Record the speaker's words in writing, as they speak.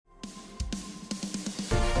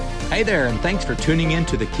Hey there, and thanks for tuning in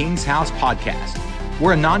to the King's House podcast.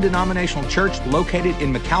 We're a non-denominational church located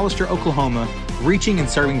in McAlester, Oklahoma, reaching and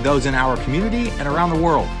serving those in our community and around the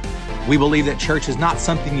world. We believe that church is not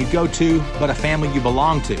something you go to, but a family you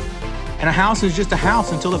belong to. And a house is just a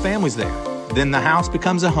house until the family's there. Then the house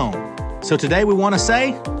becomes a home. So today we want to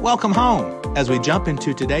say, welcome home, as we jump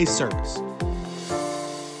into today's service.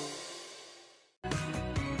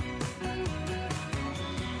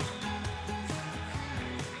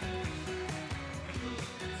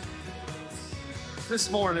 This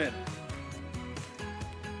morning.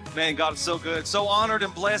 Man, God is so good. So honored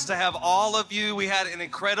and blessed to have all of you. We had an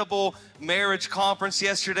incredible marriage conference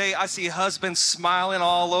yesterday. I see husbands smiling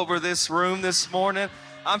all over this room this morning.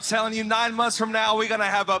 I'm telling you, 9 months from now, we're going to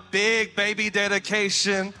have a big baby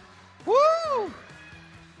dedication. Woo!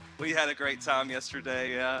 We had a great time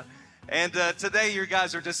yesterday. And today, you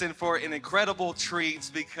guys are just in for an incredible treat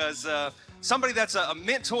because somebody that's a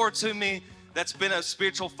mentor to me, that's been a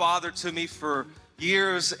spiritual father to me for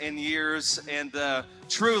years and years, and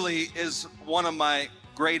truly is one of my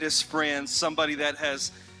greatest friends, somebody that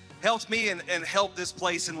has helped me and helped this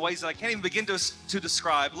place in ways that I can't even begin to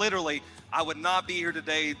describe. Literally, I would not be here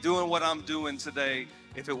today doing what I'm doing today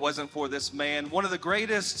if it wasn't for this man. One of the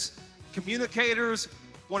greatest communicators,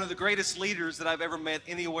 one of the greatest leaders that I've ever met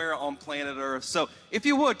anywhere on planet Earth. So if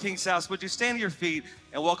you would, King's House, would you stand to your feet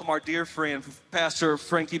and welcome our dear friend, Pastor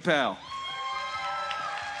Frankie Powell.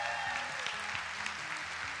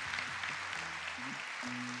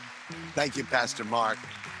 Thank you, Pastor Mark.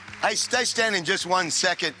 Hey, stay standing just 1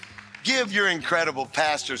 second. Give your incredible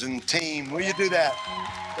pastors and team, will you do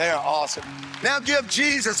that? They are awesome. Now give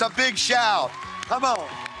Jesus a big shout. Come on.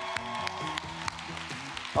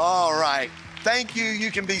 All right. Thank you.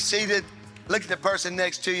 You can be seated. Look at the person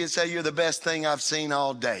next to you and say, you're the best thing I've seen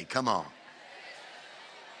all day. Come on.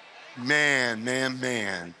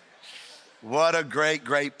 Man. What a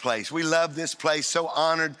great place. We love this place. So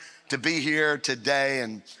honored to be here today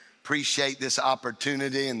and appreciate this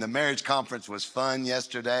opportunity. And the marriage conference was fun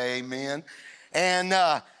yesterday, amen. And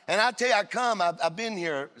I tell you, I've been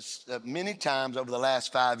here many times over the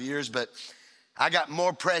last 5 years, but I got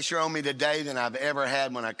more pressure on me today than I've ever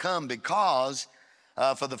had when I come because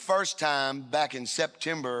for the first time back in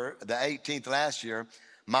September the 18th last year,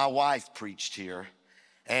 my wife preached here,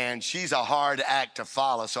 and she's a hard act to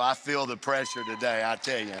follow, so I feel the pressure today, I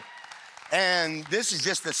tell you. And this is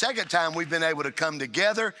just the second time we've been able to come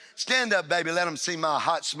together. Stand up, baby. Let them see my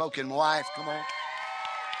hot smoking wife. Come on.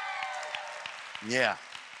 Yeah.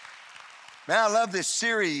 Man, I love this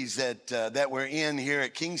series that we're in here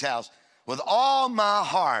at King's House with all my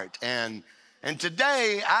heart. And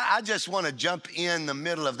today, I just want to jump in the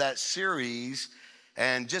middle of that series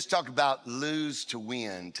and just talk about lose to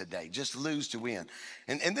win today. Just lose to win.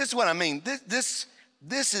 And this is what I mean. This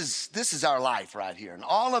is our life right here. And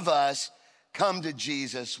all of us come to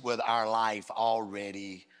Jesus with our life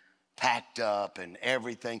already packed up and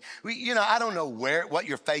everything. I don't know what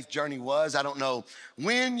your faith journey was. I don't know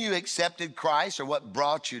when you accepted Christ or what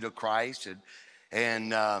brought you to Christ.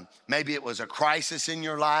 And maybe it was a crisis in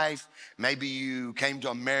your life. Maybe you came to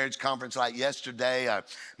a marriage conference like yesterday. Or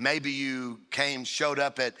maybe you showed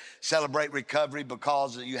up at Celebrate Recovery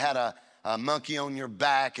because you had a monkey on your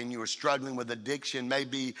back and you were struggling with addiction,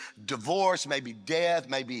 maybe divorce, maybe death,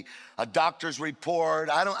 maybe a doctor's report.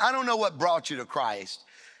 I don't know what brought you to Christ,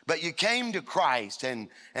 but you came to Christ and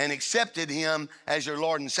accepted him as your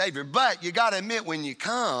Lord and Savior. But you got to admit, when you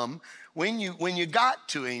got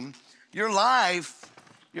to him, your life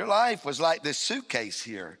was like this suitcase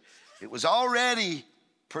here. It was already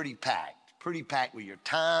pretty packed with your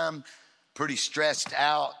time, pretty stressed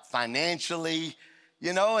out financially,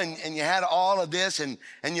 and you had all of this and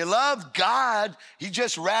you loved God. He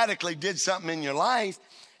just radically did something in your life.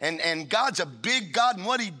 And God's a big God. And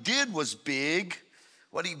what he did was big.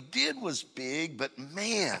 But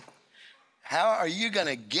man, how are you going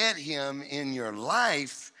to get him in your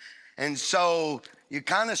life? And so you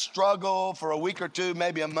kind of struggle for a week or two,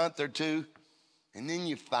 maybe a month or two. And then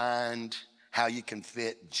you find how you can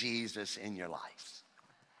fit Jesus in your life.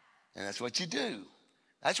 And that's what you do.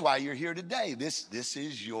 That's why you're here today. This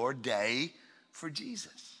is your day for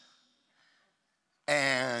Jesus.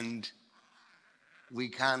 And we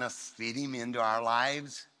kind of fit him into our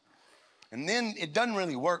lives. And then it doesn't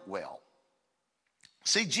really work well.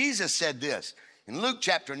 See, Jesus said this in Luke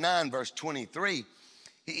chapter 9, verse 23.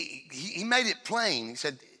 He made it plain.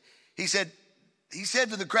 He said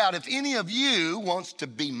to the crowd, if any of you wants to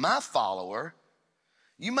be my follower,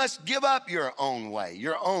 you must give up your own way,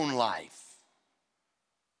 your own life.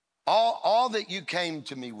 All that you came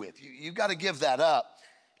to me with, you got to give that up.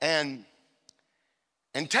 And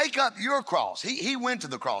and take up your cross. He went to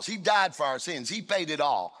the cross. He died for our sins. He paid it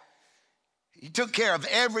all. He took care of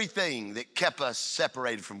everything that kept us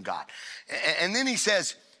separated from God. And then he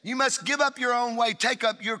says, you must give up your own way, take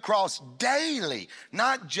up your cross daily,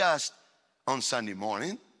 not just on Sunday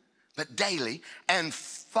morning, but daily, and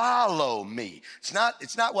follow me. It's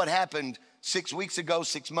not what happened 6 weeks ago,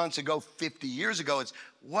 6 months ago, 50 years ago. It's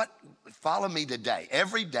follow me today.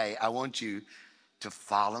 Every day I want you to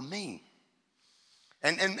follow me.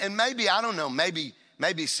 And maybe, I don't know, maybe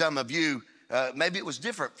some of you, maybe it was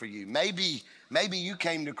different for you. Maybe you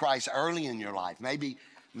came to Christ early in your life. Maybe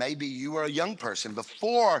you were a young person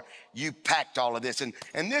before you packed all of this. And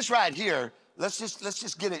this right here, let's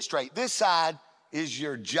just get it straight. This side is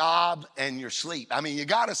your job and your sleep. I mean, you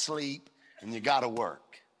gotta sleep and you gotta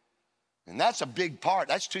work. And that's a big part.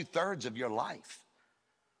 That's 2/3 of your life.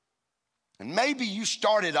 And maybe you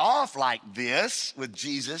started off like this with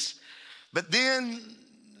Jesus, but then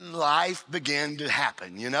life began to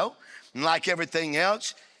happen, you know? And like everything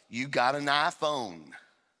else, you got an iPhone.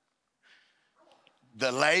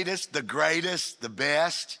 The latest, the greatest, the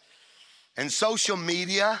best. And social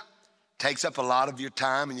media takes up a lot of your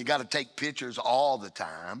time, and you got to take pictures all the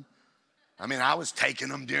time. I mean, I was taking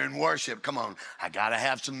them during worship. Come on, I got to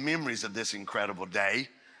have some memories of this incredible day.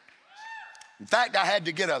 In fact, I had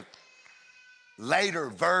to get a later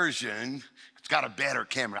version. It's got a better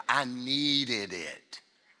camera. I needed it,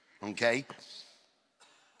 okay?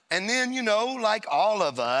 And then, you know, like all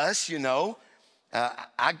of us, you know,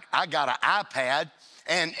 I got an iPad,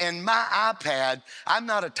 and my iPad, I'm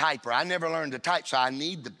not a typer. I never learned to type, so I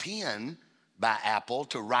need the pen by Apple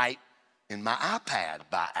to write in my iPad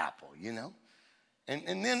by Apple, you know?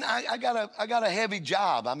 And then I got a heavy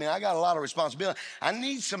job. I mean, I got a lot of responsibility. I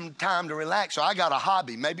need some time to relax, so I got a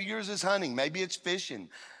hobby. Maybe yours is hunting. Maybe it's fishing.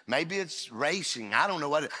 Maybe it's racing. I don't know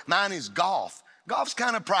what mine is golf. Golf's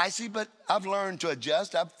kind of pricey, but I've learned to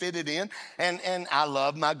adjust. I've fit it in, and I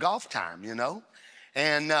love my golf time, you know?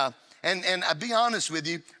 And I'll be honest with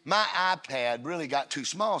you, my iPad really got too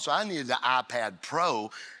small, so I needed the iPad Pro,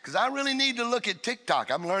 because I really need to look at TikTok.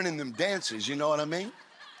 I'm learning them dances, you know what I mean?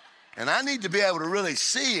 And I need to be able to really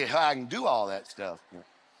see how I can do all that stuff.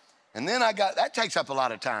 And then that takes up a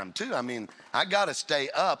lot of time too. I mean, I got to stay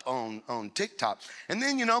up on TikTok. And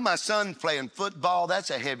then, you know, my son playing football, that's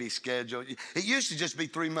a heavy schedule. It used to just be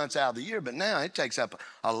 3 months out of the year, but now it takes up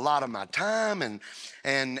a lot of my time.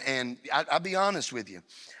 And I'll be honest with you.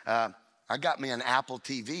 I got me an Apple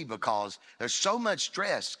TV because there's so much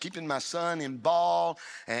stress keeping my son in ball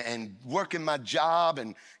and working my job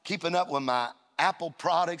and keeping up with my Apple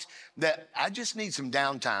products that I just need some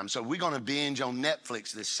downtime. So we're going to binge on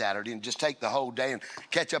Netflix this Saturday and just take the whole day and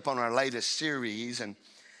catch up on our latest series. And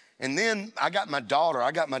then I got my daughter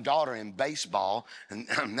in baseball, and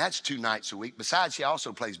that's 2 nights a week. Besides, she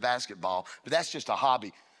also plays basketball, but that's just a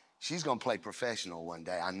hobby. She's going to play professional one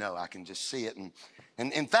day. I know, I can just see it. And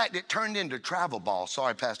in fact, it turned into travel ball.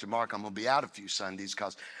 Sorry, Pastor Mark, I'm going to be out a few Sundays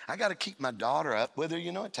because I got to keep my daughter up with her.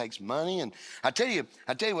 You know, it takes money. And I tell you,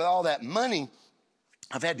 with all that money,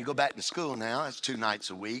 I've had to go back to school now. It's 2 nights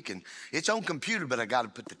a week, and it's on computer, but I got to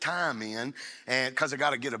put the time in, and because I got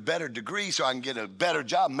to get a better degree so I can get a better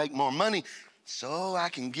job and make more money so I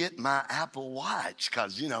can get my Apple Watch.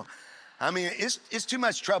 Because, you know, I mean, it's too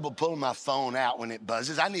much trouble pulling my phone out when it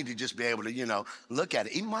buzzes. I need to just be able to, you know, look at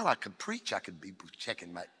it. Even while I could preach, I could be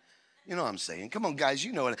checking my, you know what I'm saying? Come on, guys,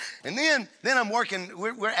 you know it. And then I'm working,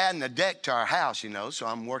 we're adding a deck to our house, you know, so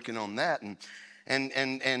I'm working on that. And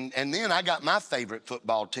then I got my favorite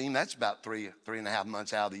football team. That's about 3.5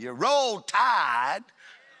 months out of the year. Roll Tide.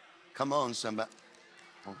 Come on, somebody.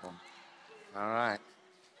 Okay. All right.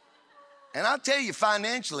 And I'll tell you,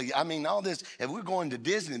 financially, I mean, all this, if we're going to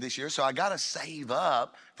Disney this year, so I got to save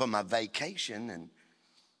up for my vacation. And,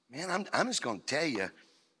 man, I'm just going to tell you,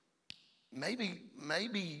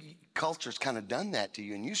 maybe culture's kind of done that to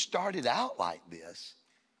you, and you started out like this.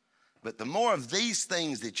 But the more of these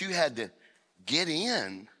things that you had to get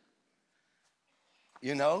in,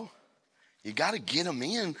 you know, you got to get them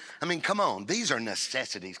in. I mean, come on, these are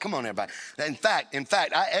necessities. Come on, everybody. In fact,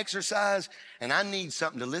 I exercise, and I need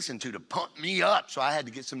something to listen to pump me up, so I had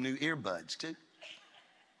to get some new earbuds too.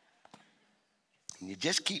 And you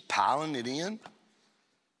just keep piling it in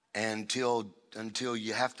until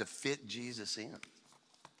you have to fit Jesus in.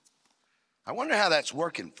 I wonder how that's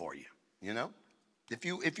working for you, you know?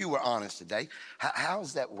 If you were honest today,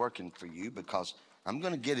 how's that working for you? Because I'm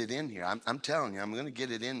going to get it in here. I'm telling you, I'm going to get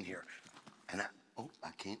it in here. And I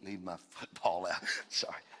can't leave my football out.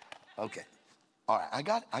 Sorry. Okay. All right. I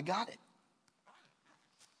got it.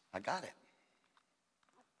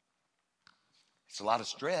 It's a lot of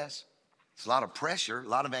stress. It's a lot of pressure, a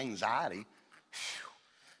lot of anxiety.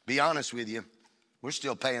 Be honest with you, we're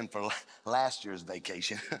still paying for last year's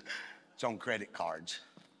vacation. It's on credit cards.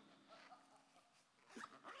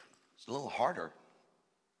 It's a little harder.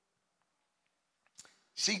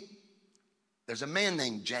 See, there's a man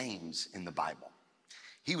named James in the Bible.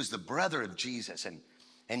 He was the brother of Jesus,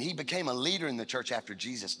 and he became a leader in the church after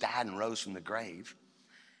Jesus died and rose from the grave.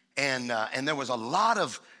 And there was a lot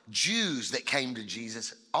of Jews that came to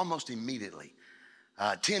Jesus almost immediately.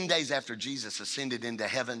 10 days after Jesus ascended into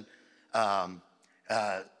heaven,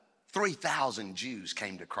 3,000 Jews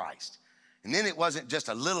came to Christ. And then it wasn't just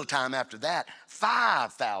a little time after that,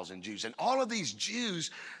 5,000 Jews. And all of these Jews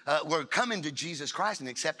were coming to Jesus Christ and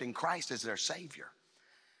accepting Christ as their Savior.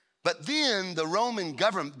 But then the Roman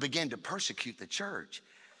government began to persecute the church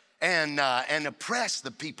and oppress the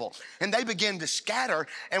people. And they began to scatter.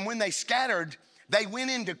 And when they scattered, they went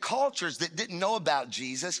into cultures that didn't know about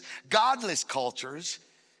Jesus, godless cultures,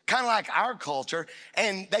 kind of like our culture,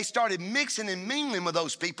 and they started mixing and mingling with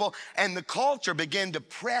those people, and the culture began to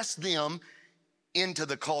press them into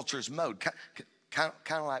the culture's mode, kind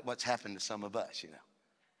of like what's happened to some of us, you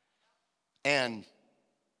know.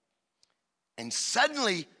 And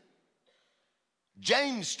suddenly,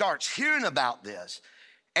 James starts hearing about this,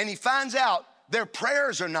 and he finds out their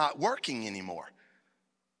prayers are not working anymore.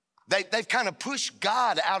 They've kind of pushed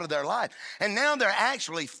God out of their life. And now they're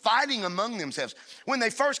actually fighting among themselves. When they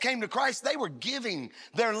first came to Christ, they were giving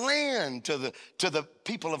their land to the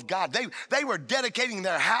people of God. They were dedicating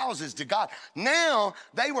their houses to God. Now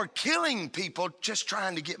they were killing people just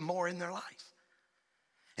trying to get more in their life.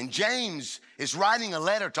 And James is writing a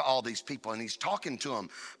letter to all these people, and he's talking to them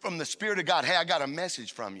from the Spirit of God. Hey, I got a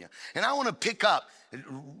message from you. And I want to pick up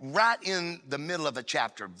right in the middle of a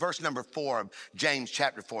chapter, verse number 4 of James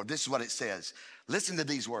chapter 4. This is what it says. Listen to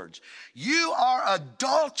these words. You are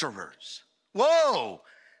adulterers. Whoa.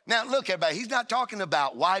 Now, look, everybody, he's not talking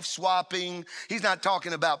about wife swapping. He's not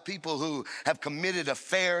talking about people who have committed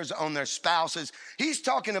affairs on their spouses. He's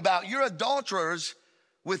talking about you're adulterers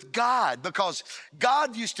with God, because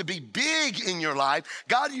God used to be big in your life.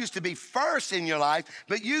 God used to be first in your life,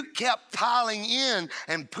 but you kept piling in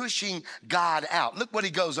and pushing God out. Look what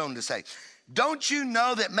he goes on to say. Don't you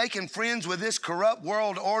know that making friends with this corrupt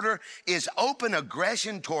world order is open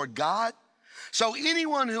aggression toward God? So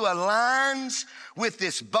anyone who aligns with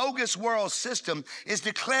this bogus world system is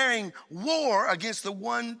declaring war against the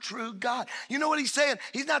one true God. You know what he's saying?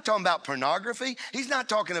 He's not talking about pornography. He's not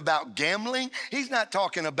talking about gambling. He's not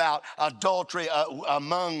talking about adultery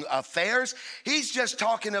among affairs. He's just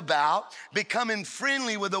talking about becoming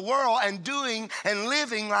friendly with the world and doing and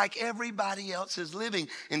living like everybody else is living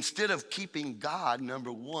instead of keeping God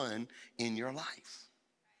number one in your life.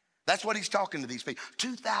 That's what he's talking to these people.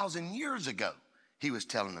 2,000 years ago, he was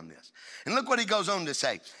telling them this. And look what he goes on to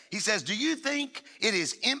say. He says, do you think it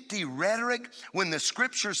is empty rhetoric when the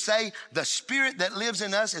scriptures say the spirit that lives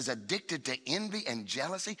in us is addicted to envy and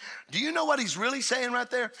jealousy? Do you know what he's really saying right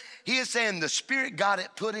there? He is saying the spirit God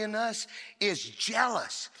had put in us is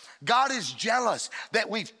jealous. God is jealous that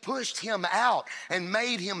we've pushed him out and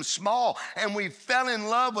made him small, and we fell in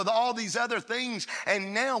love with all these other things,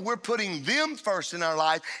 and now we're putting them first in our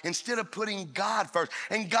life instead of putting God first.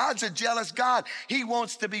 And God's a jealous God. He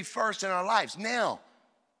wants to be first in our lives. Now,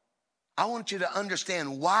 I want you to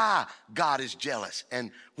understand why God is jealous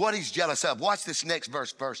and what he's jealous of. Watch this next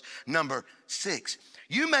verse number 6.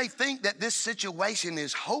 You may think that this situation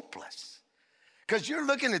is hopeless. Because you're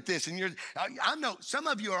looking at this and I know some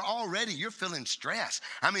of you are already, you're feeling stress.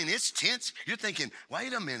 I mean, it's tense. You're thinking,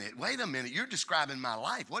 wait a minute. You're describing my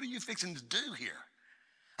life. What are you fixing to do here?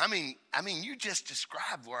 I mean, you just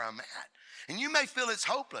described where I'm at. And you may feel it's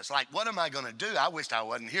hopeless. Like, what am I going to do? I wished I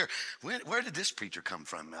wasn't here. Where did this preacher come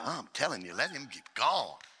from? Oh, I'm telling you, let him get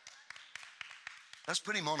gone. Let's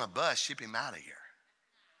put him on a bus, ship him out of here.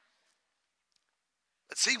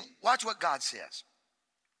 But see, watch what God says.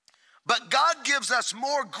 But God gives us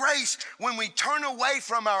more grace when we turn away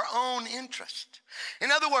from our own interest.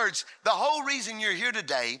 In other words, the whole reason you're here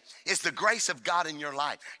today is the grace of God in your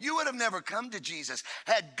life. You would have never come to Jesus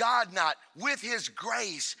had God not, with his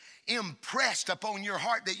grace, impressed upon your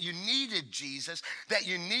heart that you needed Jesus, that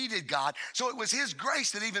you needed God. So it was his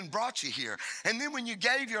grace that even brought you here. And then when you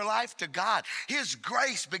gave your life to God, his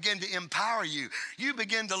grace began to empower you. You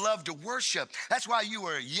began to love to worship. That's why you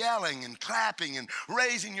were yelling and clapping and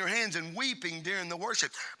raising your hands and weeping during the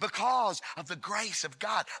worship, because of the grace of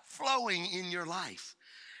God flowing in your life.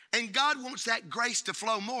 And God wants that grace to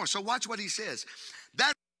flow more. So watch what he says.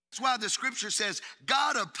 That's why the scripture says,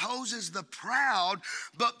 God opposes the proud,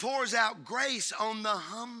 but pours out grace on the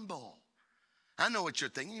humble. I know what you're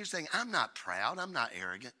thinking. You're saying, I'm not proud. I'm not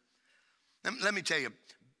arrogant. Let me tell you,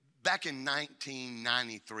 back in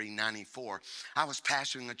 1993, 94, I was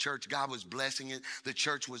pastoring a church. God was blessing it. The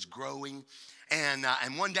church was growing. And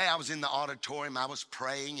one day I was in the auditorium. I was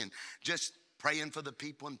praying and just praying for the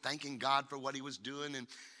people and thanking God for what he was doing.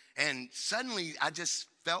 And suddenly I just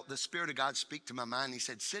felt the Spirit of God speak to my mind. He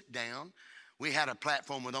said, sit down. We had a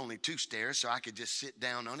platform with only 2 stairs, so I could just sit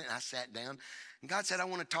down on it. And I sat down. And God said, I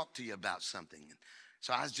want to talk to you about something. And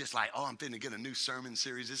so I was just like, oh, I'm finna get a new sermon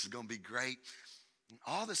series. This is going to be great. And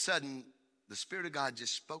all of a sudden, the Spirit of God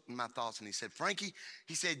just spoke in my thoughts. And he said, Frankie,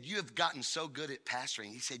 he said, you have gotten so good at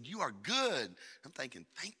pastoring. He said, you are good. I'm thinking,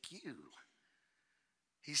 thank you.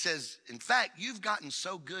 He says, in fact, you've gotten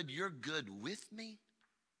so good, you're good with me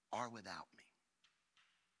or without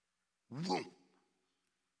me. Boom.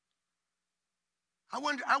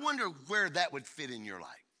 I wonder where that would fit in your life.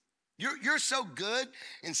 You're so good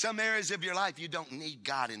in some areas of your life, you don't need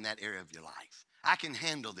God in that area of your life. I can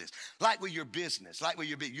handle this. Like with your business,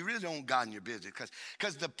 you really don't want God in your business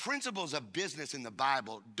because the principles of business in the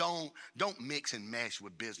Bible don't mix and mesh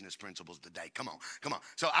with business principles today. Come on.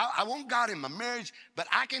 So I want God in my marriage, but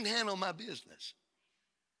I can handle my business.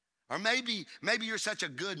 Or maybe you're such a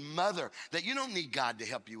good mother that you don't need God to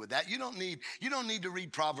help you with that. You don't need to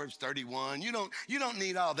read Proverbs 31. You don't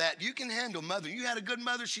need all that. You can handle mother. You had a good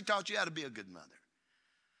mother. She taught you how to be a good mother.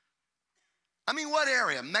 I mean, what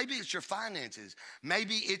area? Maybe it's your finances.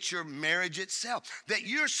 Maybe it's your marriage itself. That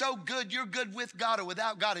you're so good, you're good with God or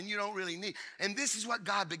without God, and you don't really need. And this is what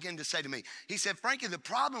God began to say to me. He said, Frankie, the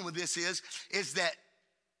problem with this is that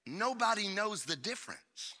nobody knows the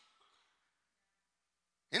difference.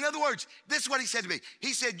 In other words, this is what he said to me.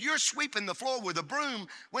 He said, you're sweeping the floor with a broom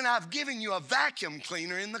when I've given you a vacuum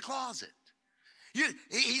cleaner in the closet.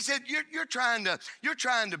 He said, you're trying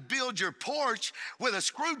to build your porch with a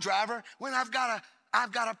screwdriver when I've got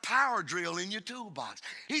a power drill in your toolbox.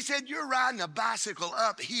 He said, you're riding a bicycle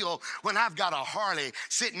uphill when I've got a Harley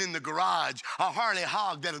sitting in the garage, a Harley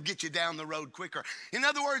hog that'll get you down the road quicker. In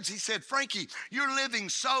other words, he said, Frankie, you're living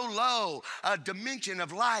so low a dimension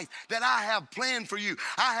of life that I have planned for you.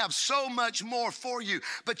 I have so much more for you,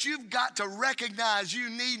 but you've got to recognize you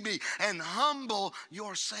need me and humble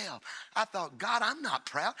yourself. I thought, God, I'm not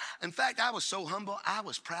proud. In fact, I was so humble, I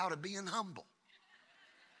was proud of being humble.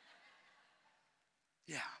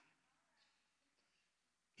 Yeah.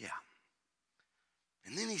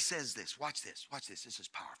 And then he says this. Watch this. This is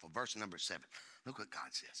powerful. Verse number 7. Look what God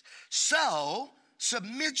says. So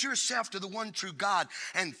submit yourself to the one true God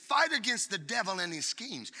and fight against the devil and his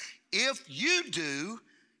schemes. If you do,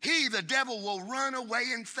 the devil, will run away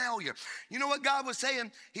in failure. You know what God was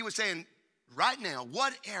saying? He was saying, right now,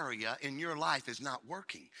 what area in your life is not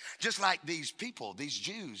working? Just like these people, these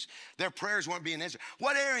Jews, their prayers weren't being answered.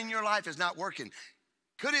 What area in your life is not working?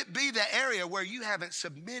 Could it be the area where you haven't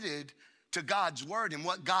submitted to God's word and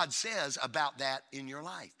what God says about that in your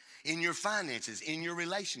life, in your finances, in your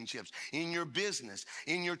relationships, in your business,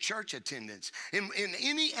 in your church attendance, in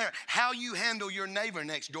any area, how you handle your neighbor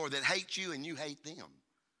next door that hates you and you hate them?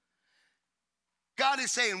 God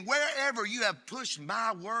is saying, wherever you have pushed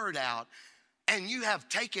my word out and you have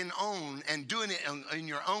taken on and doing it in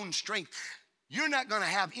your own strength, you're not going to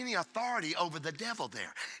have any authority over the devil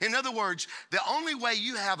there. In other words, the only way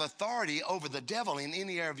you have authority over the devil in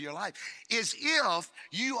any area of your life is if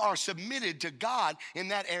you are submitted to God in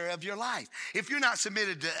that area of your life. If you're not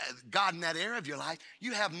submitted to God in that area of your life,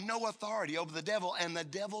 you have no authority over the devil, and the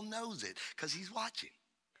devil knows it because he's watching.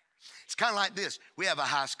 It's kind of like this. We have a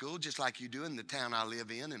high school, just like you do in the town I live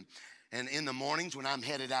in, and in the mornings when I'm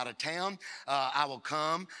headed out of town, I will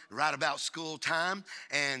come right about school time,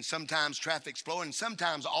 and sometimes traffic's flowing, and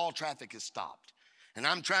sometimes all traffic is stopped. And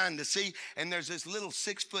I'm trying to see, and there's this little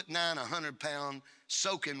 6'9", 100-pound,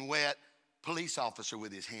 soaking wet police officer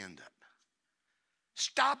with his hand up,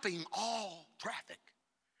 stopping all traffic.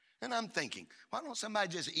 And I'm thinking, why don't somebody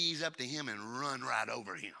just ease up to him and run right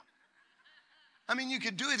over him? I mean, you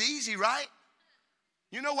could do it easy, right?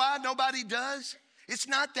 You know why nobody does? It's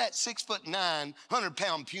not that 6'9",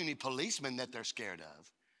 100-pound puny policeman that they're scared of.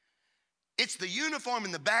 It's the uniform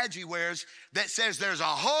and the badge he wears that says there's a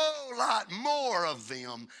whole lot more of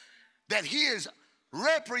them, that he is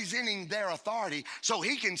representing their authority so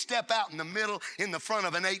he can step out in the middle in the front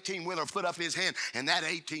of an 18-wheeler, put up his hand, and that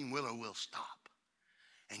 18-wheeler will stop.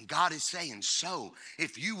 And God is saying, so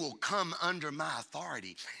if you will come under my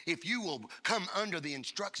authority, if you will come under the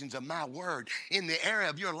instructions of my word in the area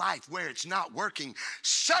of your life where it's not working,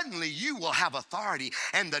 suddenly you will have authority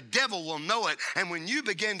and the devil will know it. And when you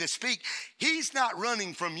begin to speak, he's not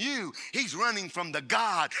running from you. He's running from the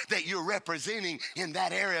God that you're representing in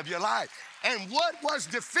that area of your life. And what was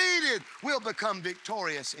defeated will become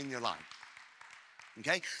victorious in your life.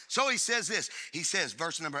 Okay? So he says this. He says,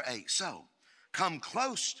 verse number 8, so come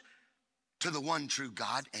close to the one true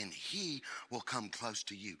God, and he will come close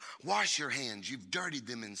to you. Wash your hands. You've dirtied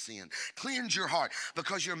them in sin. Cleanse your heart,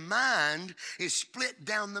 because your mind is split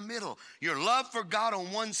down the middle. Your love for God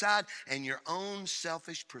on one side and your own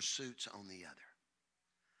selfish pursuits on the other.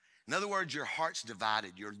 In other words, your heart's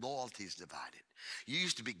divided. Your loyalty's divided. You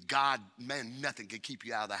used to be God, man, nothing could keep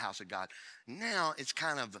you out of the house of God. Now it's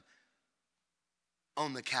kind of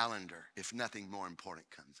on the calendar if nothing more important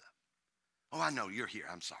comes up. Oh, I know you're here.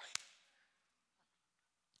 I'm sorry.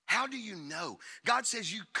 How do you know? God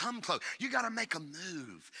says you come close. You got to make a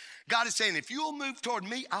move. God is saying, if you'll move toward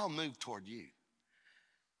me, I'll move toward you.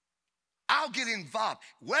 I'll get involved.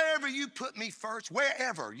 Wherever you put me first,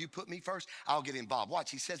 I'll get involved.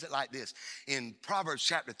 Watch, he says it like this in Proverbs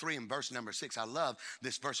chapter 3 and verse number 6. I love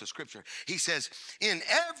this verse of scripture. He says, in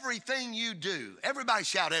everything you do, everybody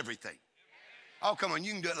shout everything. Oh, come on,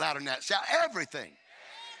 you can do it louder than that. Shout everything.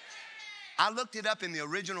 I looked it up in the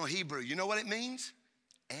original Hebrew. You know what it means?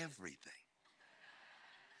 Everything.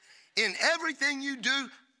 In everything you do,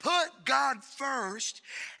 put God first,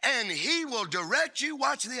 and he will direct you.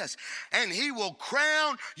 Watch this. And he will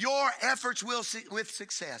crown your efforts with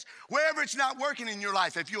success. Wherever it's not working in your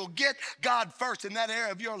life, if you'll get God first in that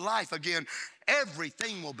area of your life again,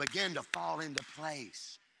 everything will begin to fall into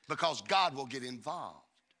place because God will get involved.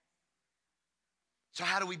 So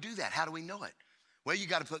how do we do that? How do we know it? Well, you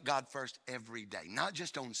got to put God first every day, not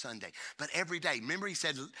just on Sunday, but every day. Remember, he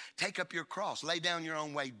said, take up your cross, lay down your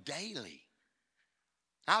own way daily.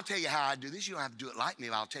 I'll tell you how I do this. You don't have to do it like me,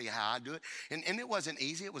 but I'll tell you how I do it. And it wasn't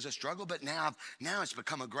easy. It was a struggle, but now it's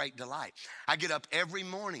become a great delight. I get up every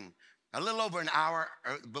morning, a little over an hour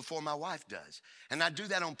before my wife does. And I do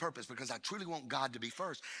that on purpose because I truly want God to be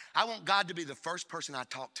first. I want God to be the first person I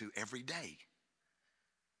talk to every day.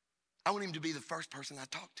 I want him to be the first person I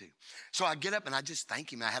talk to. So I get up and I just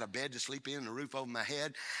thank him. I had a bed to sleep in, a roof over my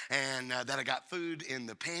head, and that I got food in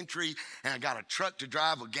the pantry, and I got a truck to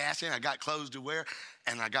drive with gas in. I got clothes to wear,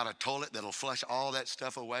 and I got a toilet that'll flush all that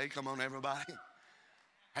stuff away. Come on, everybody.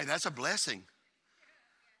 Hey, that's a blessing.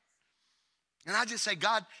 And I just say,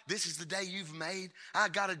 God, this is the day you've made. I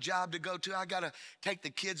got a job to go to. I got to take the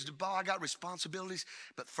kids to ball. I got responsibilities.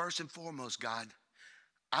 But first and foremost, God,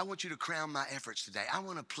 I want you to crown my efforts today. I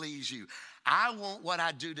want to please you. I want what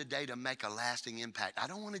I do today to make a lasting impact. I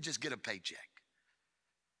don't want to just get a paycheck.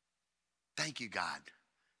 Thank you, God,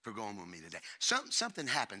 for going with me today. Something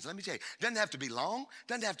happens. Let me tell you, it doesn't have to be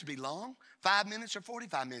long. 5 minutes or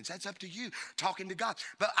 45 minutes. That's up to you, talking to God.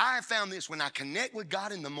 But I have found this, when I connect with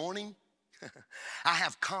God in the morning, I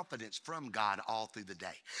have confidence from God all through the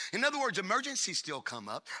day. In other words, emergencies still come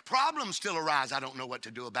up. Problems still arise I don't know what to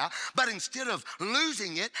do about. But instead of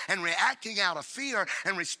losing it and reacting out of fear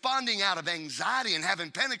and responding out of anxiety and having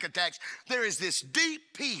panic attacks, there is this deep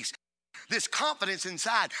peace, this confidence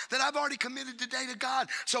inside that I've already committed today to God.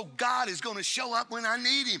 So God is going to show up when I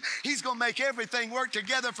need him. He's going to make everything work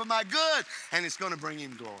together for my good, and it's going to bring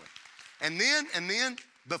him glory. And then,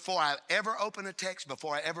 before I ever open a text,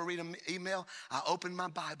 before I ever read an email, I open my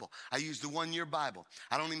Bible. I use the one-year Bible.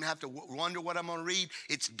 I don't even have to wonder what I'm going to read.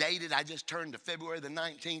 It's dated. I just turned to February the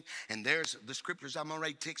 19th, and there's the scriptures I'm going to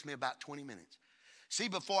read. It takes me about 20 minutes. See,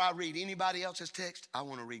 before I read anybody else's text, I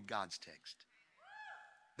want to read God's text.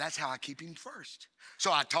 That's how I keep him first.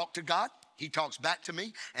 So I talk to God. He talks back to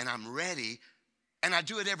me, and I'm ready. And I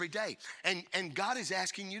do it every day. And God is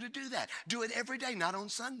asking you to do that. Do it every day, not on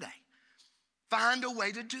Sunday. Find a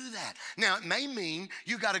way to do that. Now, it may mean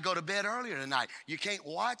you got to go to bed earlier tonight. You can't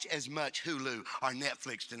watch as much Hulu or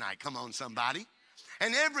Netflix tonight. Come on, somebody.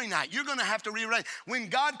 And every night, you're going to have to rearrange. When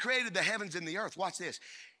God created the heavens and the earth, watch this.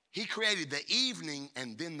 He created the evening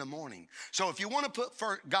and then the morning. So if you want to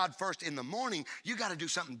put God first in the morning, you got to do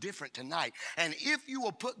something different tonight. And if you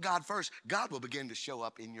will put God first, God will begin to show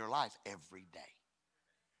up in your life every day.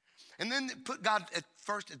 And then put God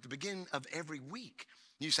first at the beginning of every week.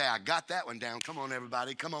 You say, I got that one down. Come on,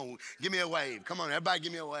 everybody. Come on, give me a wave. Come on, everybody,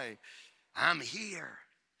 give me a wave. I'm here.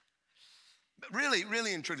 But really,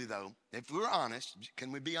 really and truly, though, if we're honest,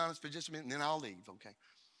 can we be honest for just a minute, and then I'll leave, okay?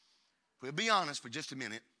 If we'll be honest for just a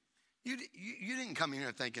minute, you didn't come in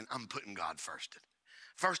here thinking, I'm putting God first.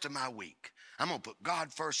 First of my week. I'm going to put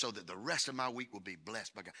God first so that the rest of my week will be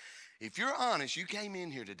blessed by God. If you're honest, you came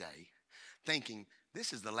in here today thinking,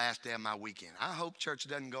 this is the last day of my weekend. I hope church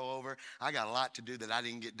doesn't go over. I got a lot to do that I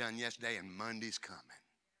didn't get done yesterday, and Monday's coming.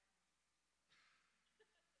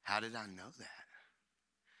 How did I know that?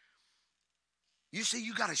 You see,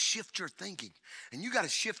 you got to shift your thinking, and you got to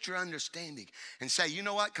shift your understanding and say, you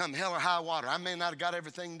know what, come hell or high water, I may not have got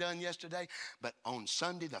everything done yesterday, but on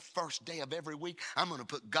Sunday, the first day of every week, I'm going to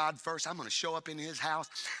put God first. I'm going to show up in his house,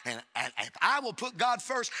 and if I will put God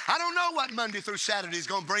first, I don't know what Monday through Saturday is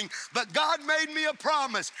going to bring, but God made me a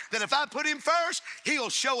promise that if I put him first, he'll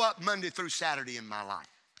show up Monday through Saturday in my life.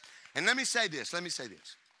 And let me say this.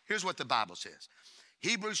 Here's what the Bible says.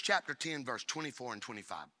 Hebrews chapter 10, verse 24 and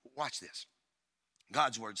 25. Watch this.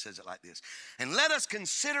 God's word says it like this. And let us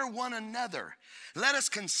consider one another. Let us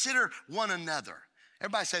consider one another.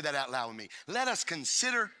 Everybody say that out loud with me. Let us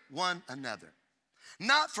consider one another.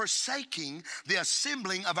 Not forsaking the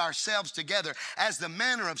assembling of ourselves together as the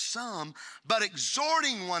manner of some, but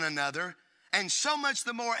exhorting one another, and so much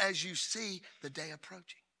the more as you see the day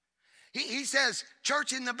approaching. He says,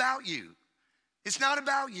 church isn't about you. It's not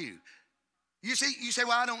about you. You see, you say,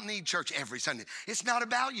 well, I don't need church every Sunday. It's not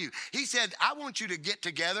about you. He said, I want you to get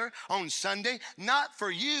together on Sunday, not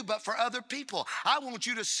for you, but for other people. I want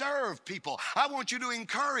you to serve people. I want you to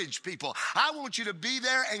encourage people. I want you to be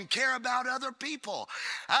there and care about other people.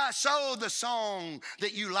 So the song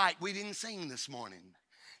that you like, we didn't sing this morning.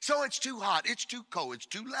 So it's too hot, it's too cold, it's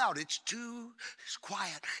too loud, it's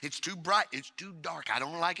quiet, it's too bright, it's too dark. I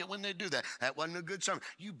don't like it when they do that. That wasn't a good sermon.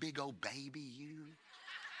 You big old baby, you.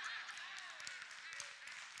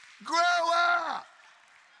 Grow up.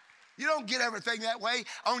 You don't get everything that way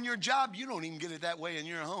on your job. You don't even get it that way in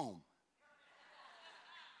your home.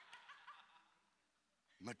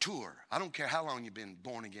 Mature. I don't care how long you've been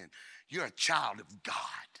born again. You're a child of God.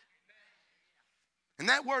 And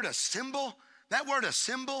that word assemble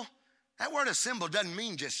doesn't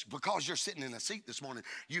mean just because you're sitting in a seat this morning,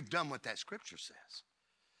 you've done what that scripture says.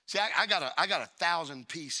 See, I got a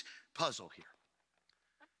 1,000-piece puzzle here.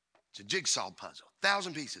 It's a jigsaw puzzle,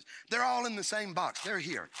 1,000 pieces. They're all in the same box. They're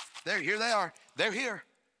here. Here they are. They're here.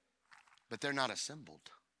 But they're not assembled.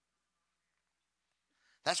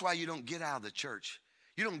 That's why you don't get out of the church.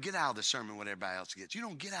 You don't get out of the sermon what everybody else gets. You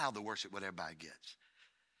don't get out of the worship what everybody gets.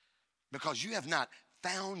 Because you have not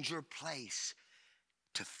found your place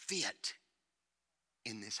to fit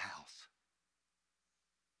in this house.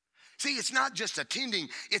 See, it's not just attending,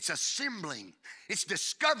 it's assembling. It's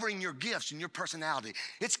discovering your gifts and your personality.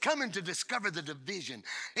 It's coming to discover the division.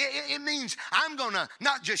 It means I'm going to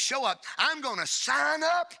not just show up, I'm going to sign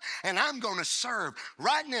up and I'm going to serve.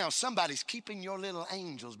 Right now, somebody's keeping your little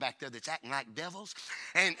angels back there that's acting like devils,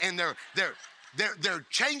 and they're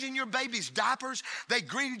changing your baby's diapers. They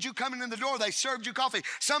greeted you coming in the door. They served you coffee.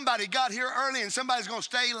 Somebody got here early and somebody's going to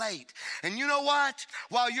stay late. And you know what?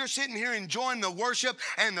 While you're sitting here enjoying the worship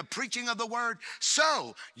and the preaching of the word,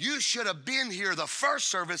 so you should have been here the first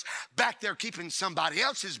service back there keeping somebody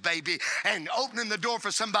else's baby and opening the door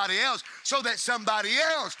for somebody else so that somebody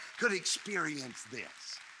else could experience this.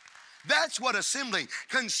 That's what assembling.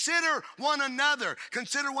 Consider one another.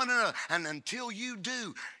 Consider one another. And until you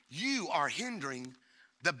do, you are hindering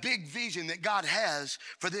the big vision that God has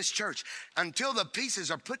for this church. Until the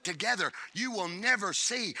pieces are put together, you will never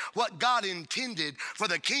see what God intended for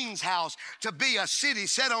the King's house to be, a city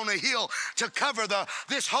set on a hill to cover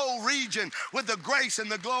this whole region with the grace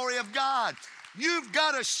and the glory of God. You've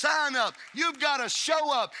got to sign up. You've got to show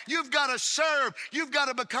up. You've got to serve. You've got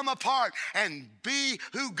to become a part and be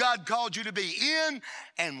who God called you to be in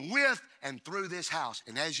and with and through this house.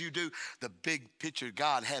 And as you do, the big picture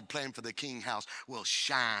God had planned for the King house will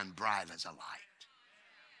shine bright as a light.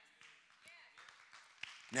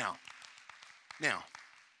 Now,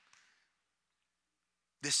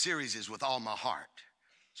 this series is with all my heart.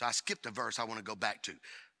 So I skipped a verse I want to go back to.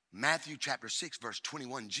 Matthew chapter 6, verse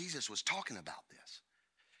 21, Jesus was talking about this.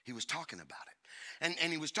 He was talking about it.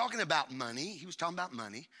 And he was talking about money. He was talking about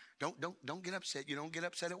money. Don't get upset. You don't get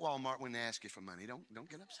upset at Walmart when they ask you for money. Don't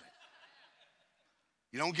get upset.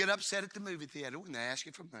 You don't get upset at the movie theater when they ask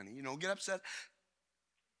you for money. You don't get upset.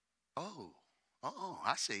 Oh,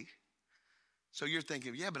 I see. So you're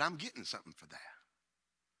thinking, yeah, but I'm getting something for that.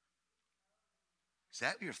 Is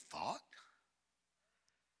that your thought?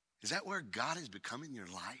 Is that where God has become in your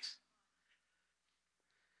life?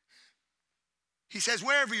 He says,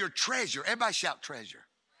 wherever your treasure, everybody shout treasure.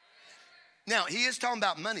 Now, he is talking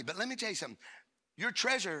about money, but let me tell you something. Your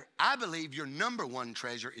treasure, I believe your number one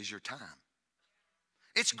treasure is your time.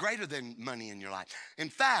 It's greater than money in your life. In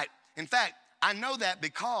fact, I know that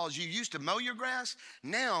because you used to mow your grass.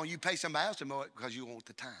 Now you pay somebody else to mow it because you want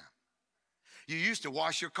the time. You used to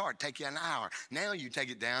wash your car. It'd take you an hour. Now you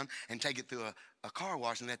take it down and take it through a car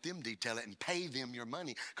wash and let them detail it and pay them your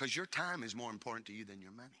money because your time is more important to you than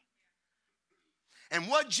your money. And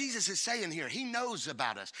what Jesus is saying here, he knows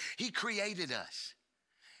about us. He created us.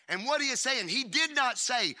 And what he is saying, he did not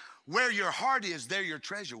say, where your heart is, there your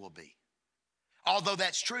treasure will be. Although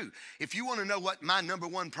that's true. If you want to know what my number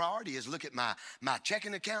one priority is, look at my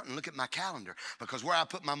checking account and look at my calendar. Because where I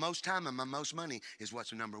put my most time and my most money is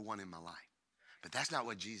what's number one in my life. But that's not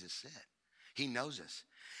what Jesus said. He knows us.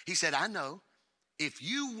 He said, I know if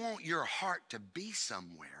you want your heart to be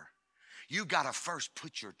somewhere, you got to first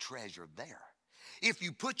put your treasure there. If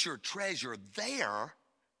you put your treasure there,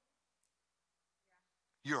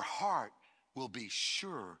 your heart will be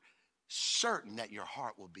certain that your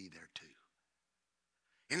heart will be there too.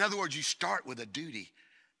 In other words, you start with a duty,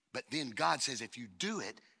 but then God says if you do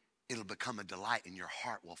it, it'll become a delight and your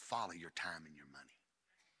heart will follow your time and your money.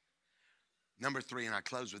 Number 3, and I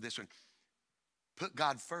close with this one, put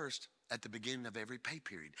God first at the beginning of every pay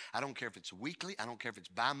period. I don't care if it's weekly, I don't care if it's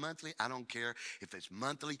bi-monthly, I don't care if it's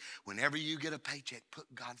monthly. Whenever you get a paycheck,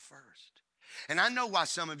 put God first. And I know why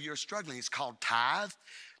some of you are struggling. It's called tithe.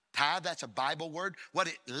 Tithe, that's a Bible word. What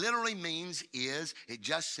it literally means is, it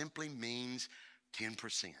just simply means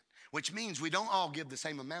 10%, which means we don't all give the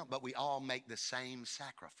same amount, but we all make the same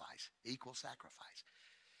sacrifice, equal sacrifice.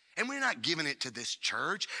 And we're not giving it to this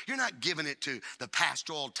church. You're not giving it to the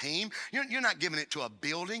pastoral team. You're not giving it to a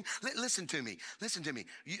building. Listen to me. Listen to me.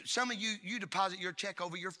 Some of you, you deposit your check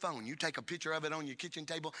over your phone. You take a picture of it on your kitchen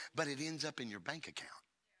table, but it ends up in your bank account.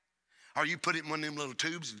 Or you put it in one of them little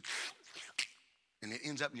tubes and it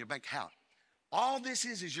ends up in your bank account. All this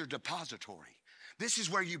is your depository. This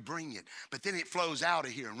is where you bring it. But then it flows out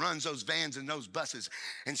of here and runs those vans and those buses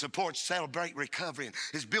and supports Celebrate Recovery and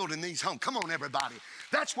is building these homes. Come on, everybody.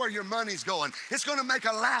 That's where your money's going. It's going to make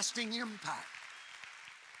a lasting impact.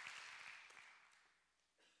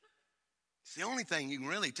 It's the only thing you can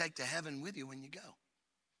really take to heaven with you when you go.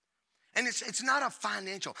 And it's not a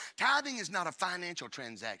financial. Tithing is not a financial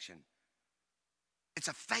transaction. It's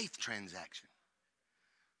a faith transaction.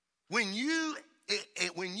 When you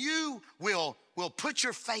will put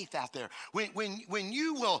your faith out there, when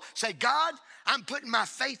you will say, God, I'm putting my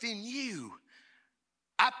faith in you,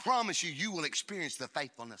 I promise you, you will experience the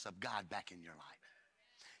faithfulness of God back in your life.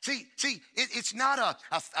 See, it's not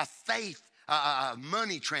a faith,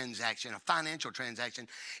 money transaction, a financial transaction.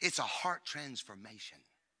 It's a heart transformation.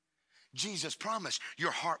 Jesus promised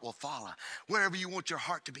your heart will follow. Wherever you want your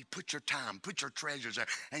heart to be, put your time, put your treasures there,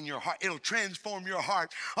 and your heart, it'll transform your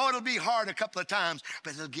heart. Oh, it'll be hard a couple of times,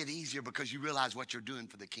 but it'll get easier because you realize what you're doing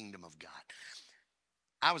for the kingdom of God.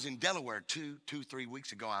 I was in Delaware 3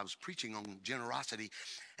 weeks ago. I was preaching on generosity,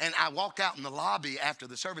 and I walked out in the lobby after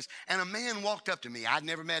the service, and a man walked up to me. I'd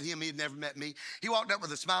never met him. He had never met me. He walked up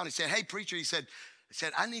with a smile, and he said, hey, preacher, he said,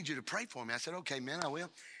 I need you to pray for me. I said, okay, man, I will.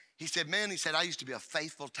 He said, man, he said, I used to be a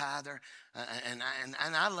faithful tither, and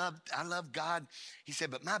I love God. He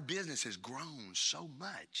said, but my business has grown so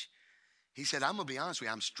much. He said, I'm going to be honest with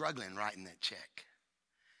you, I'm struggling writing that check.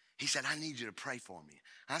 He said, I need you to pray for me.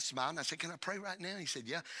 I smiled, and I said, can I pray right now? He said,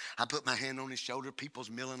 yeah. I put my hand on his shoulder.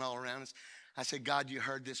 People's milling all around us. I said, God, you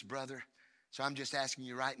heard this, brother. So I'm just asking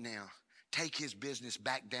you right now, take his business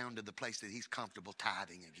back down to the place that he's comfortable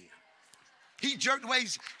tithing again. He jerked away, he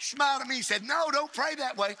smiled at me, he said, no, don't pray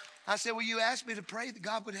that way. I said, well, you asked me to pray that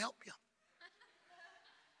God would help you.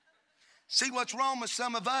 See, what's wrong with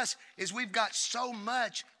some of us is we've got so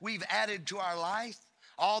much we've added to our life.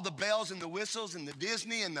 All the bells and the whistles and the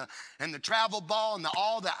Disney and the travel ball and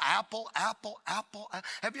all the Apple.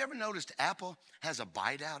 Have you ever noticed Apple has a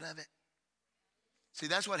bite out of it? See,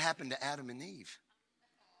 that's what happened to Adam and Eve.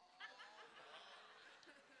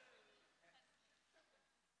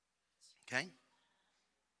 Okay?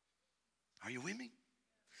 Are you with me?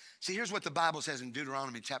 See, here's what the Bible says in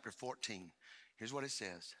Deuteronomy chapter 14. Here's what it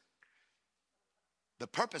says. The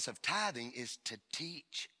purpose of tithing is to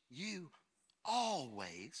teach you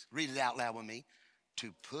always, read it out loud with me,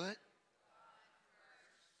 to put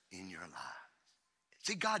in your life.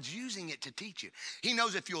 See, God's using it to teach you. He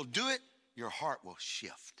knows if you'll do it, your heart will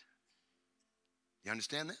shift. You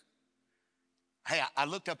understand that? Hey, I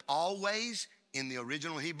looked up always in the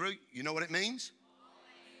original Hebrew. You know what it means?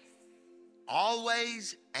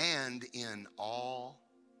 Always and in all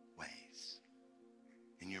ways.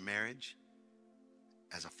 In your marriage,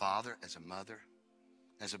 as a father, as a mother,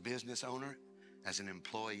 as a business owner, as an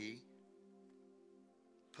employee,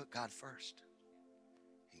 put God first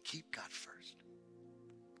and keep God first.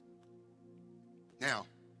 Now,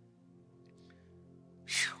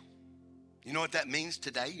 You know what that means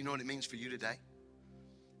today? You know what it means for you today?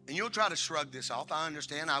 And you'll try to shrug this off. I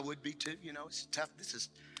understand. I would be too. You know, it's tough.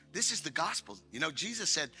 This is the gospel. You know, Jesus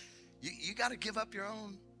said, you got to give up your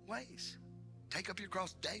own ways. Take up your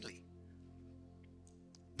cross daily.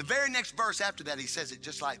 The very next verse after that, he says it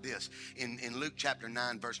just like this in Luke chapter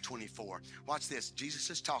 9, verse 24. Watch this. Jesus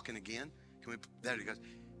is talking again. There he goes.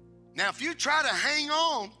 Now, if you try to hang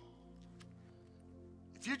on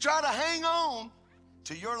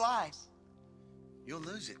to your life, you'll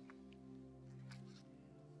lose it.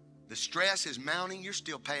 The stress is mounting. You're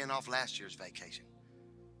still paying off last year's vacation.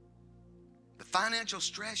 The financial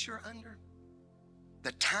stress you're under,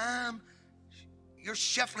 the time you're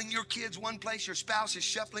shuffling your kids one place, your spouse is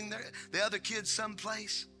shuffling the other kids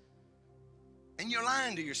someplace. And you're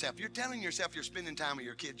lying to yourself. You're telling yourself you're spending time with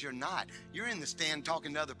your kids. You're not. You're in the stand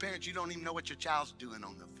talking to other parents. You don't even know what your child's doing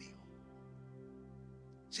on the field.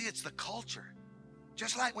 See, it's the culture.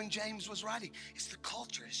 Just like when James was writing, it's the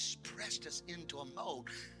culture has pressed us into a mold.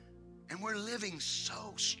 And we're living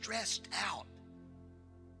so stressed out.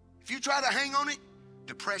 If you try to hang on it,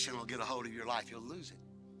 depression will get a hold of your life. You'll lose it.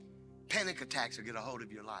 Panic attacks will get a hold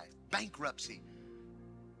of your life. Bankruptcy.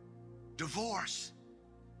 Divorce.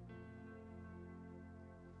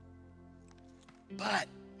 But,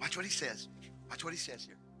 watch what he says. Watch what he says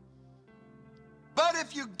here. But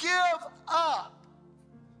if you give up,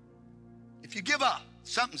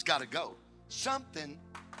 something's got to go. Something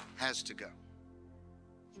has to go.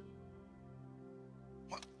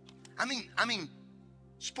 Well, I mean,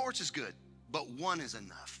 sports is good, but one is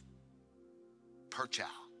enough per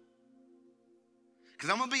child. Because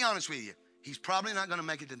I'm going to be honest with you, he's probably not going to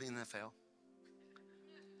make it to the NFL.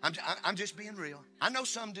 I'm just being real. I know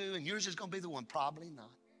some do, and yours is going to be the one. Probably not.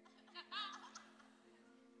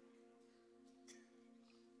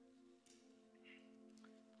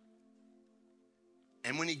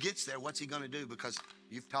 And when he gets there, what's he going to do? Because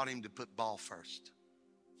you've taught him to put ball first.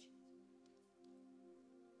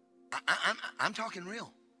 I'm talking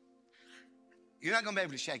real. You're not going to be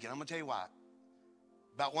able to shake it. I'm going to tell you why.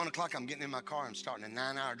 About 1 o'clock, I'm getting in my car and starting a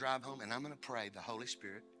 9-hour drive home, and I'm going to pray the Holy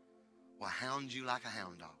Spirit will hound you like a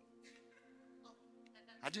hound dog.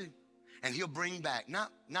 I do. And he'll bring back,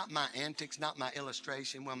 not my antics, not my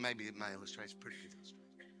illustration. Well, maybe my illustration, pretty good illustration.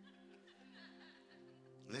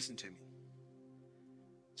 Listen to me.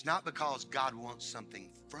 It's not because God wants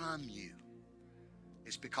something from you.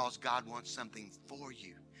 It's because God wants something for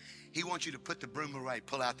you. He wants you to put the broom away,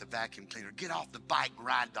 pull out the vacuum cleaner, get off the bike,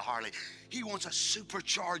 ride the Harley. He wants to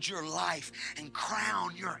supercharge your life and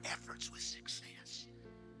crown your efforts with success.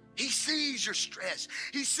 He sees your stress.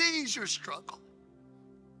 He sees your struggle.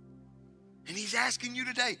 And he's asking you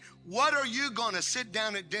today, what are you going to sit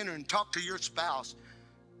down at dinner and talk to your spouse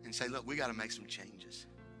and say, look, we got to make some changes.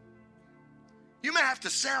 You may have to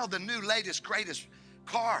sell the new, latest, greatest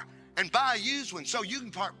car and buy a used one so you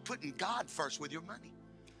can start putting God first with your money.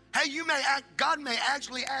 Hey, God may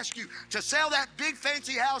actually ask you to sell that big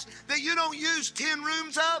fancy house that you don't use 10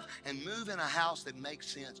 rooms of and move in a house that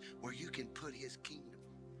makes sense where you can put his kingdom.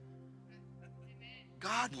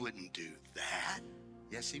 God wouldn't do that.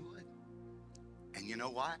 Yes, he would. And you know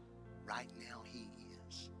what? Right now he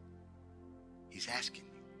is. He's asking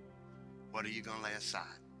you, what are you going to lay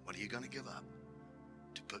aside? What are you going to give up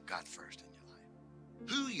to put God first in your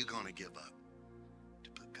life? Who are you going to give up to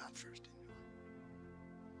put God first in your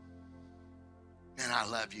life? Man, I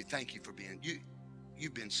love you. Thank you for being,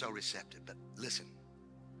 you've been so receptive. But listen,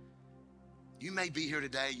 you may be here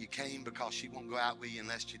today. You came because she won't go out with you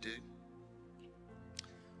unless you do.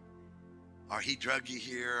 Or he drug you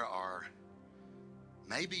here, or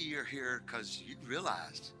maybe you're here because you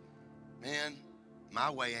realized, man,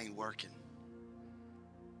 my way ain't working.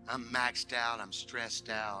 I'm maxed out. I'm stressed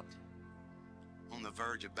out. On the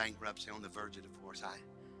verge of bankruptcy, on the verge of divorce.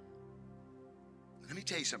 Let me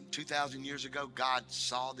tell you something. 2,000 years ago, God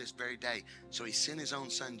saw this very day. So he sent his own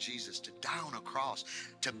son, Jesus, to die on a cross,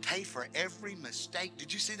 to pay for every mistake.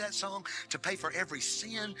 Did you see that song? To pay for every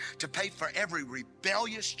sin, to pay for every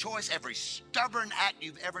rebellious choice, every stubborn act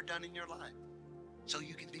you've ever done in your life. So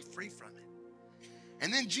you can be free from it.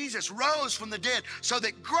 And then Jesus rose from the dead so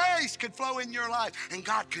that grace could flow in your life and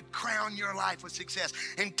God could crown your life with success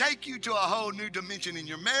and take you to a whole new dimension in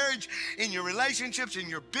your marriage, in your relationships, in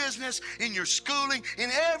your business, in your schooling, in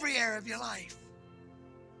every area of your life.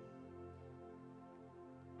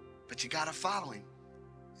 But you got to follow him.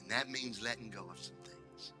 And that means letting go of some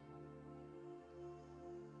things.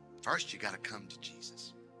 First, you got to come to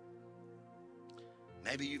Jesus.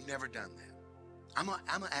 Maybe you've never done that. I'm going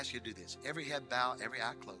to ask you to do this. Every head bowed, every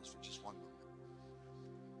eye closed for just one moment.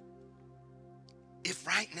 If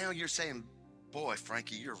right now you're saying, boy,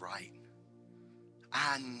 Frankie, you're right.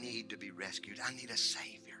 I need to be rescued. I need a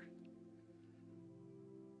Savior.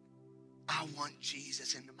 I want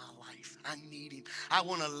Jesus into my life. I need him. I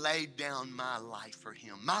want to lay down my life for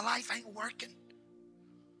him. My life ain't working.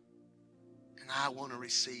 And I want to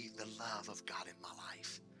receive the love of God in my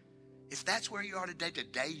life. If that's where you are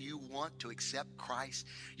today you want to accept Christ,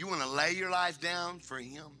 you want to lay your life down for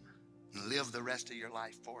him and live the rest of your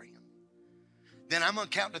life for him, then I'm going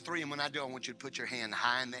to count to 3, and when I do, I want you to put your hand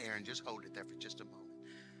high in the air and just hold it there for just a moment.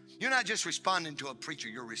 You're not just responding to a preacher,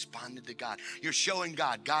 you're responding to God. You're showing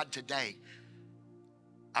God, God, today,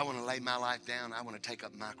 I want to lay my life down. I want to take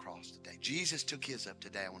up my cross today. Jesus took his up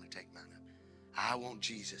today. I want to take mine up. I want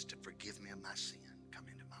Jesus to forgive me of my sin. Come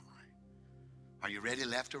into my life. Are you ready?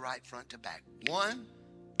 Left to right, front to back. 1,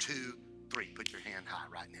 2, 3. Put your hand high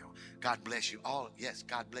right now. God bless you all. Yes,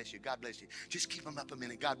 God bless you. God bless you. Just keep them up a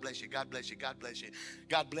minute. God bless you. God bless you. God bless you.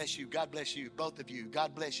 God bless you. God bless you. Both of you.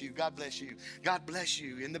 God bless you. God bless you. God bless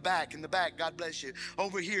you. In the back. In the back. God bless you.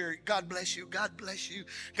 Over here. God bless you. God bless you.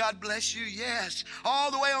 God bless you. Yes. All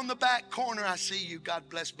the way on the back corner, I see you. God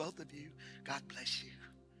bless both of you. God bless you.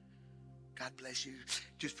 God bless you.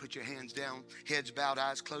 Just put your hands down. Heads bowed,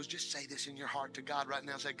 eyes closed. Just say this in your heart to God right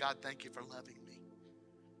now. Say, God, thank you for loving me.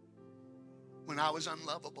 When I was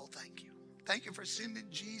unlovable, thank you. Thank you for sending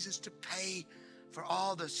Jesus to pay for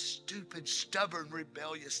all the stupid, stubborn,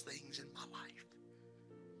 rebellious things in my life.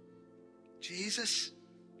 Jesus,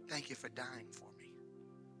 thank you for dying for me.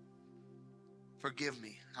 Forgive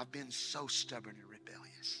me. I've been so stubborn and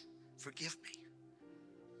rebellious. Forgive me.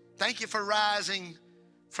 Thank you for rising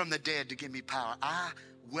from the dead to give me power. I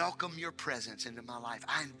welcome your presence into my life.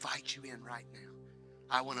 I invite you in right now.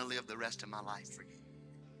 I want to live the rest of my life for you.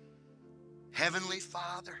 Heavenly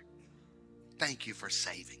Father, thank you for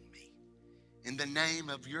saving me. In the name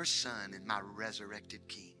of your Son and my resurrected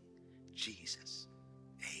King, Jesus.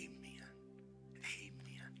 Amen.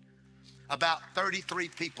 Amen. About 33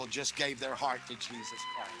 people just gave their heart to Jesus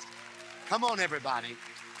Christ. Come on, everybody.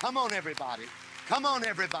 Come on, everybody. Come on,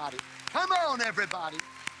 everybody. Come on, everybody.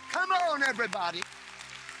 Come on, everybody.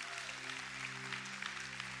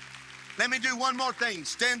 Let me do one more thing.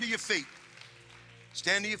 Stand to your feet.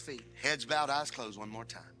 Stand to your feet. Heads bowed, eyes closed one more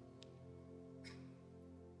time.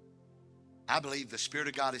 I believe the Spirit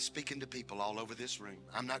of God is speaking to people all over this room.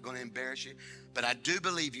 I'm not going to embarrass you, but I do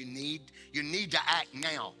believe you need to act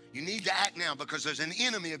now. You need to act now because there's an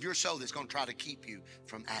enemy of your soul that's going to try to keep you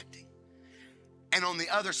from acting. And on the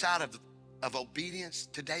other side of obedience,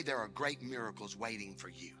 today there are great miracles waiting for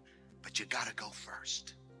you, but you got to go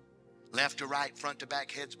first. Left to right, front to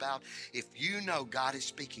back, heads bowed. If you know God is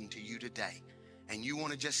speaking to you today, and you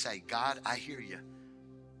want to just say, God, I hear you,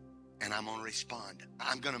 and I'm going to respond.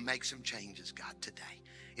 I'm going to make some changes, God, today.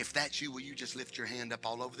 If that's you, will you just lift your hand up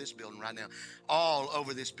all over this building right now? All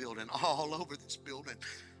over this building, all over this building,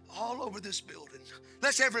 all over this building.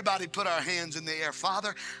 Let's everybody put our hands in the air.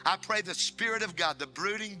 Father, I pray the Spirit of God, the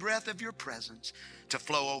brooding breath of your presence to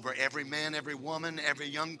flow over every man, every woman, every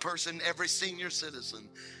young person, every senior citizen,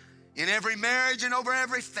 in every marriage and over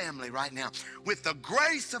every family right now, with the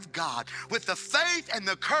grace of God, with the faith and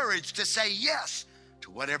the courage to say yes to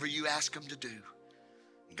whatever you ask them to do.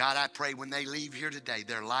 God, I pray when they leave here today,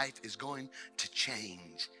 their life is going to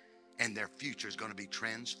change and their future is going to be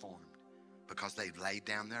transformed because they've laid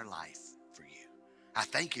down their life for you. I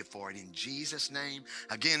thank you for it in Jesus' name.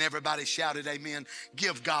 Again, everybody shouted amen.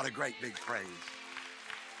 Give God a great big praise.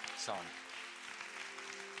 Sorry.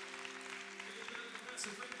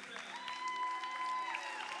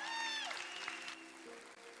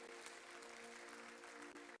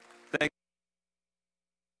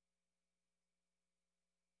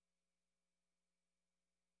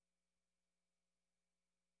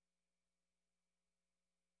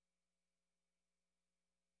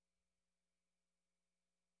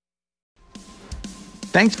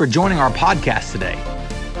 Thanks for joining our podcast today.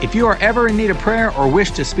 If you are ever in need of prayer or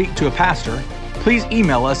wish to speak to a pastor, please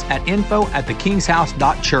email us at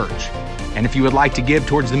info@thekingshouse.church. And if you would like to give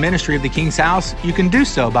towards the ministry of the King's House, you can do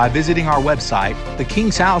so by visiting our website,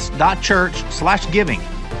 thekingshouse.church/giving.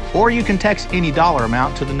 Or you can text any dollar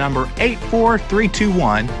amount to the number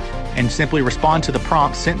 84321 and simply respond to the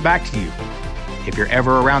prompt sent back to you. If you're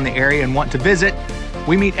ever around the area and want to visit,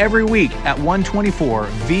 we meet every week at 124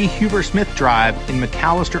 V. Huber Smith Drive in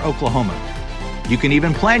McAllister, Oklahoma. You can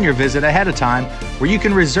even plan your visit ahead of time where you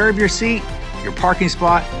can reserve your seat, your parking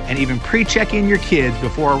spot, and even pre-check in your kids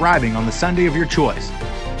before arriving on the Sunday of your choice.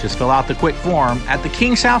 Just fill out the quick form at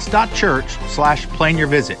thekingshouse.church/plan your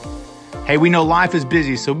visit. Hey, we know life is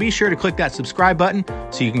busy, so be sure to click that subscribe button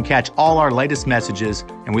so you can catch all our latest messages,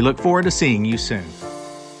 and we look forward to seeing you soon.